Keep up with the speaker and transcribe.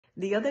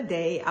The other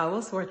day, I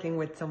was working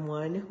with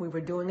someone. We were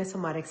doing a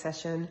somatic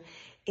session,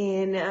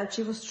 and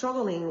she was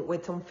struggling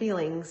with some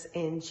feelings,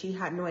 and she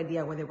had no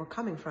idea where they were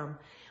coming from.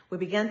 We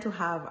began to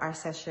have our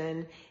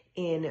session,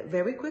 and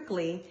very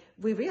quickly,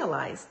 we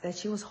realized that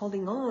she was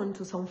holding on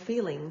to some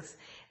feelings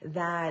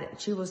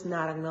that she was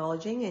not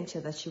acknowledging and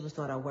that she was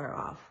not aware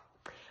of.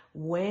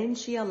 When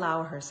she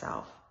allowed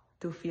herself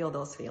to feel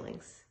those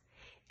feelings,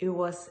 it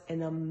was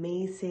an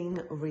amazing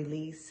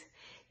release.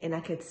 And I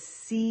could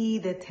see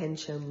the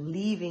tension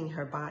leaving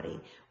her body.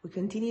 We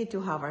continued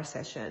to have our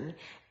session.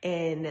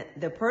 And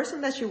the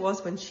person that she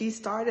was when she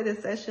started the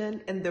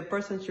session and the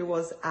person she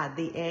was at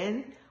the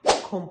end,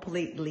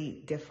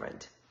 completely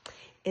different.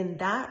 And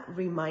that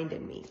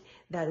reminded me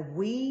that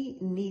we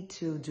need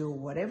to do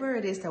whatever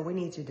it is that we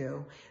need to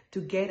do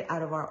to get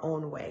out of our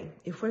own way.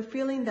 If we're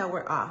feeling that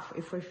we're off,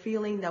 if we're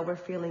feeling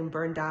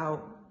burned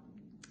out,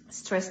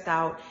 stressed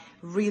out,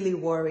 really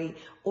worried,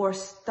 or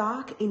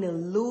stuck in a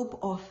loop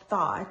of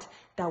thought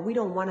that we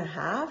don't want to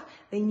have,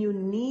 then you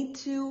need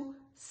to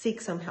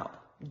seek some help.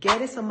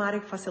 Get a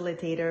somatic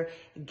facilitator,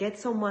 get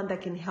someone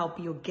that can help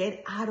you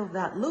get out of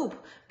that loop,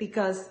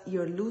 because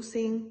you're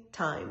losing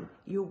time.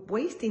 You're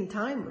wasting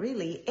time,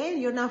 really, and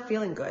you're not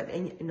feeling good.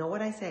 And you know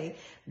what I say?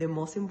 The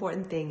most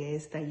important thing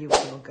is that you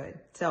feel good.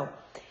 So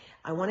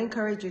I want to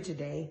encourage you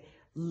today.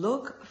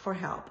 Look for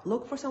help.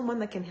 Look for someone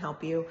that can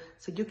help you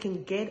so you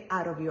can get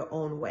out of your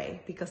own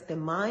way, because the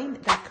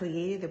mind that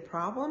created the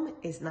problem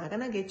is not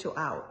going to get you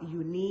out.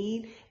 You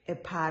need a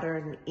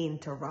pattern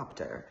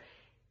interrupter.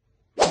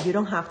 You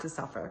don't have to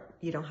suffer.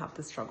 You don't have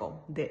to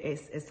struggle. There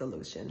is a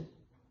solution.